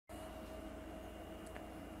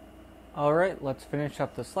Alright, let's finish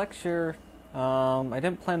up this lecture. I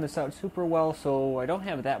didn't plan this out super well, so I don't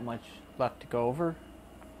have that much left to go over.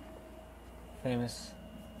 Famous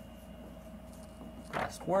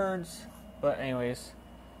last words. But anyways,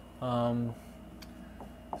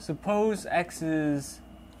 suppose X is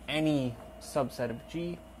any subset of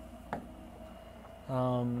G.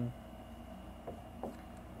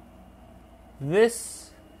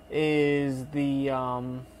 This is the,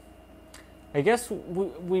 I guess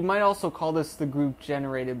we might also call this the group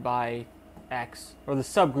generated by X, or the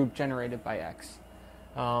subgroup generated by X,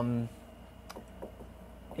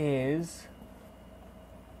 is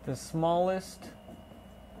the smallest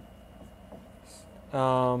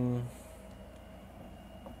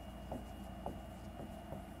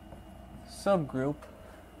subgroup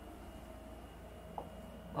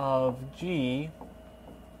of G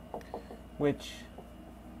which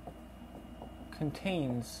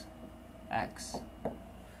contains X.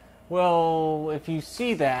 Well, if you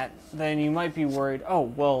see that, then you might be worried, oh,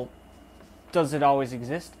 well, does it always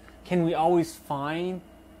exist? Can we always find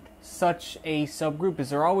such a subgroup? Is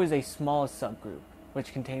there always a smallest subgroup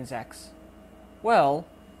which contains X? Well,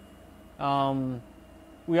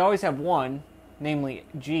 we always have one, namely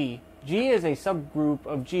G. G is a subgroup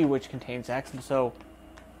of G which contains X, and so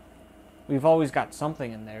we've always got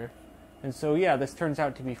something in there. And so, yeah, this turns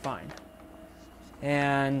out to be fine.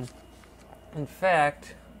 And, in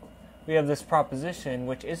fact, we have this proposition,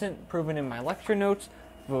 which isn't proven in my lecture notes,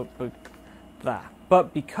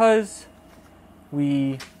 but because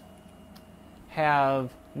we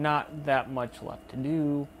have not that much left to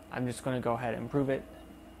do, I'm just going to go ahead and prove it.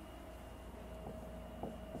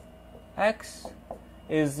 X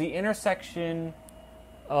is the intersection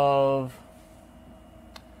of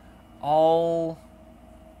all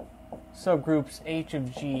subgroups H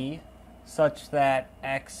of G such that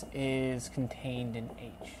X is contained in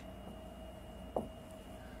H.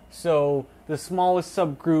 So the smallest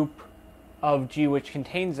subgroup of G which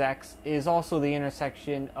contains X is also the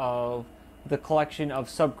intersection of the collection of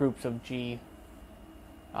subgroups of G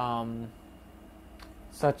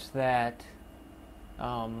such that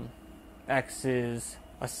X is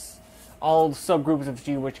all subgroups of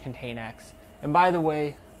G which contain X. And by the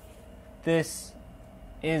way, this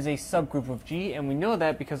is a subgroup of G, and we know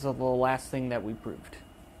that because of the last thing that we proved.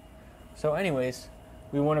 So anyways,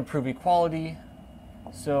 we want to prove equality,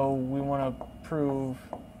 so we want to prove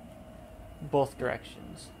both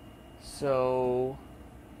directions. So,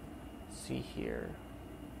 let's see here.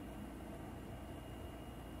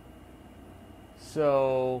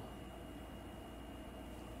 So,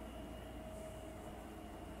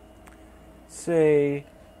 say,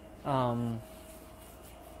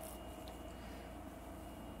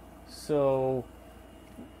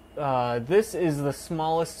 this is the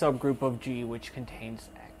smallest subgroup of G which contains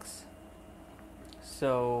X.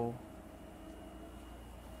 So,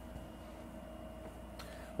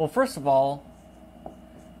 well, first of all,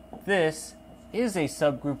 this is a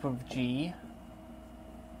subgroup of G,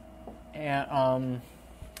 and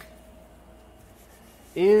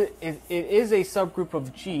it is a subgroup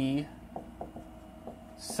of G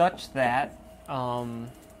such that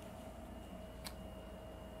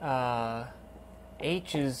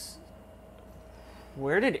H is...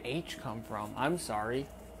 Where did H come from? I'm sorry. It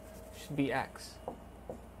should be X.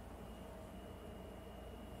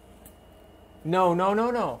 No,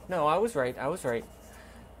 I was right.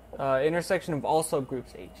 Intersection of all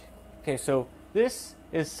subgroups H. Okay, so this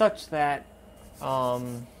is such that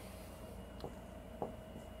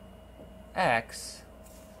X,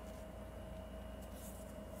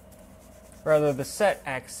 rather the set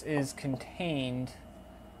X is contained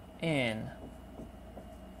in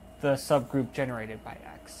the subgroup generated by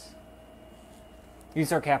X.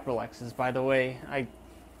 These are capital X's, by the way.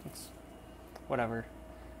 It's whatever.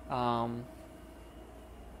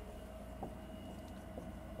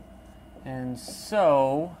 And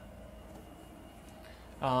so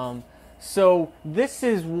this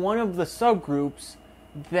is one of the subgroups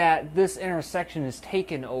that this intersection is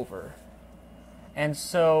taken over. And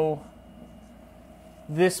so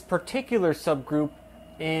this particular subgroup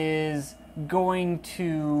is going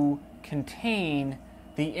to contain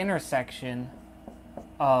the intersection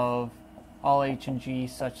of all H and G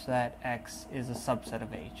such that X is a subset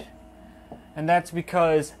of H. And that's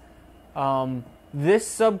because this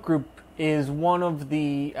subgroup is one of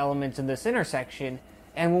the elements in this intersection,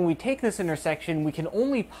 and when we take this intersection, we can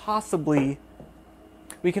only possibly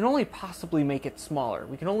make it smaller.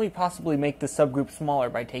 We can only possibly make the subgroup smaller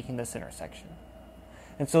by taking this intersection.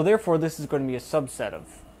 And so therefore this is going to be a subset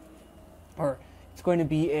of, or it's going to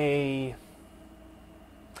be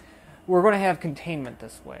we're going to have containment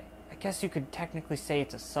this way. I guess you could technically say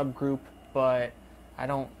it's a subgroup, but I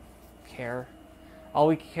don't care. All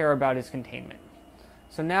we care about is containment.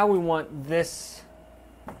 So now we want this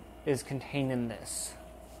is contained in this.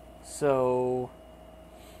 So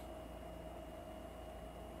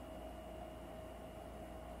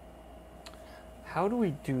how do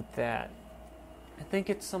we do that? I think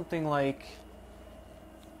it's something like,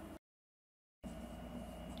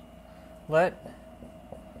 let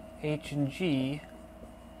H and G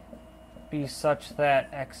be such that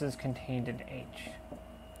X is contained in H.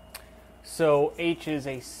 So H is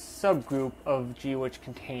a subgroup of G which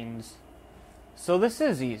contains. So this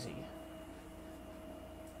is easy.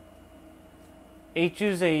 H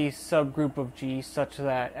is a subgroup of G such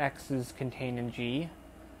that X is contained in G.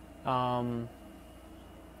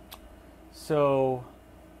 So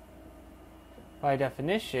by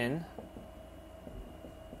definition,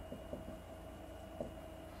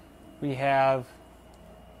 we have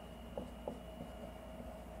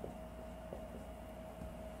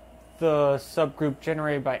the subgroup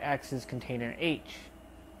generated by X is contained in H,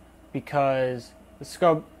 because the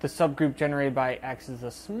subgroup generated by X is the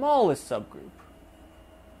smallest subgroup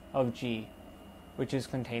of G, which is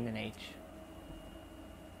contained in H.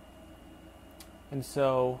 And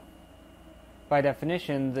so, by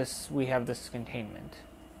definition, we have this containment.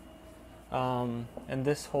 And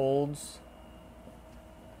this holds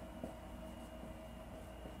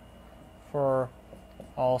for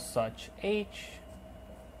all such H,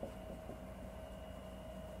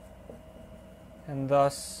 and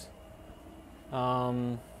thus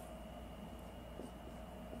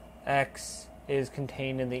X is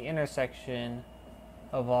contained in the intersection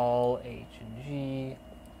of all H and G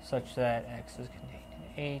such that X is contained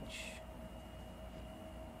in H,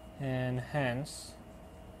 and hence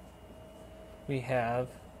we have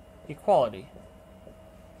equality.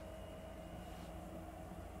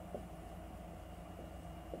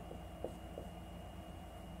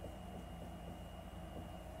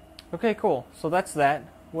 Okay, cool. So that's that.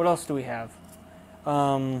 What else do we have?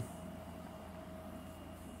 And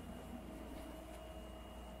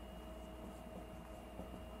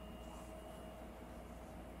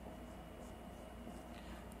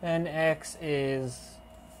X is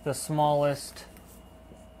the smallest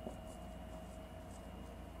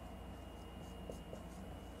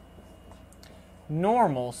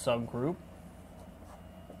normal subgroup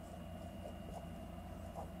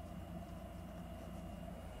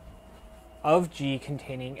of G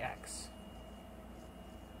containing X.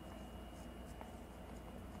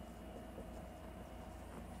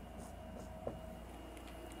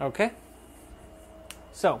 Okay?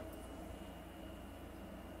 So,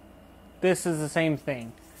 this is the same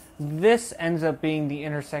thing. This ends up being the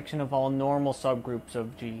intersection of all normal subgroups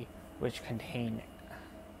of G which contain it.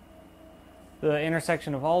 The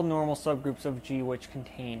intersection of all normal subgroups of G which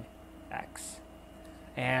contain X.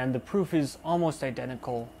 And the proof is almost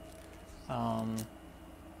identical.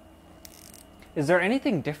 Is there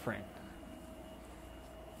anything different?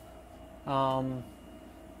 No,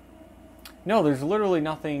 there's literally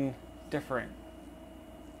nothing different.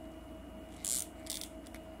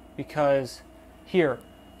 Because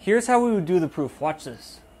here's how we would do the proof. Watch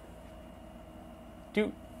this.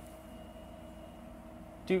 Do.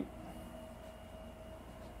 Do.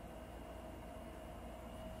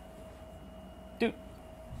 Do.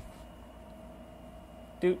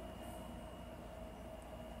 Do.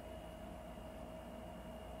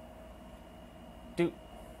 Do.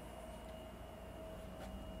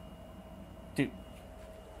 Do.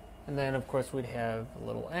 And then, of course, we'd have a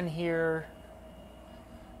little n here.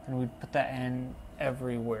 And we'd put that n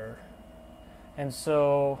everywhere. And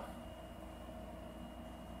so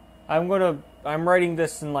I'm writing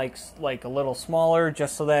this in like a little smaller,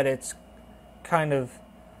 just so that it's kind of,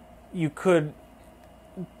 you could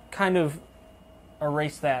kind of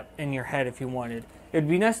erase that in your head if you wanted. It'd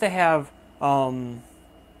be nice to have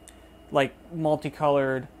like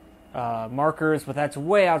multicolored markers, but that's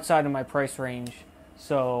way outside of my price range.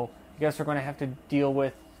 So I guess we're going to have to deal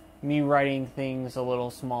with me writing things a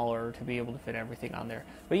little smaller to be able to fit everything on there.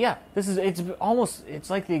 But yeah, it's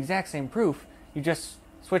like the exact same proof. You just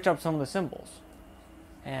switch up some of the symbols.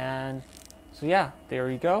 And so yeah,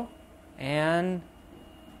 there you go. And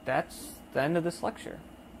that's the end of this lecture.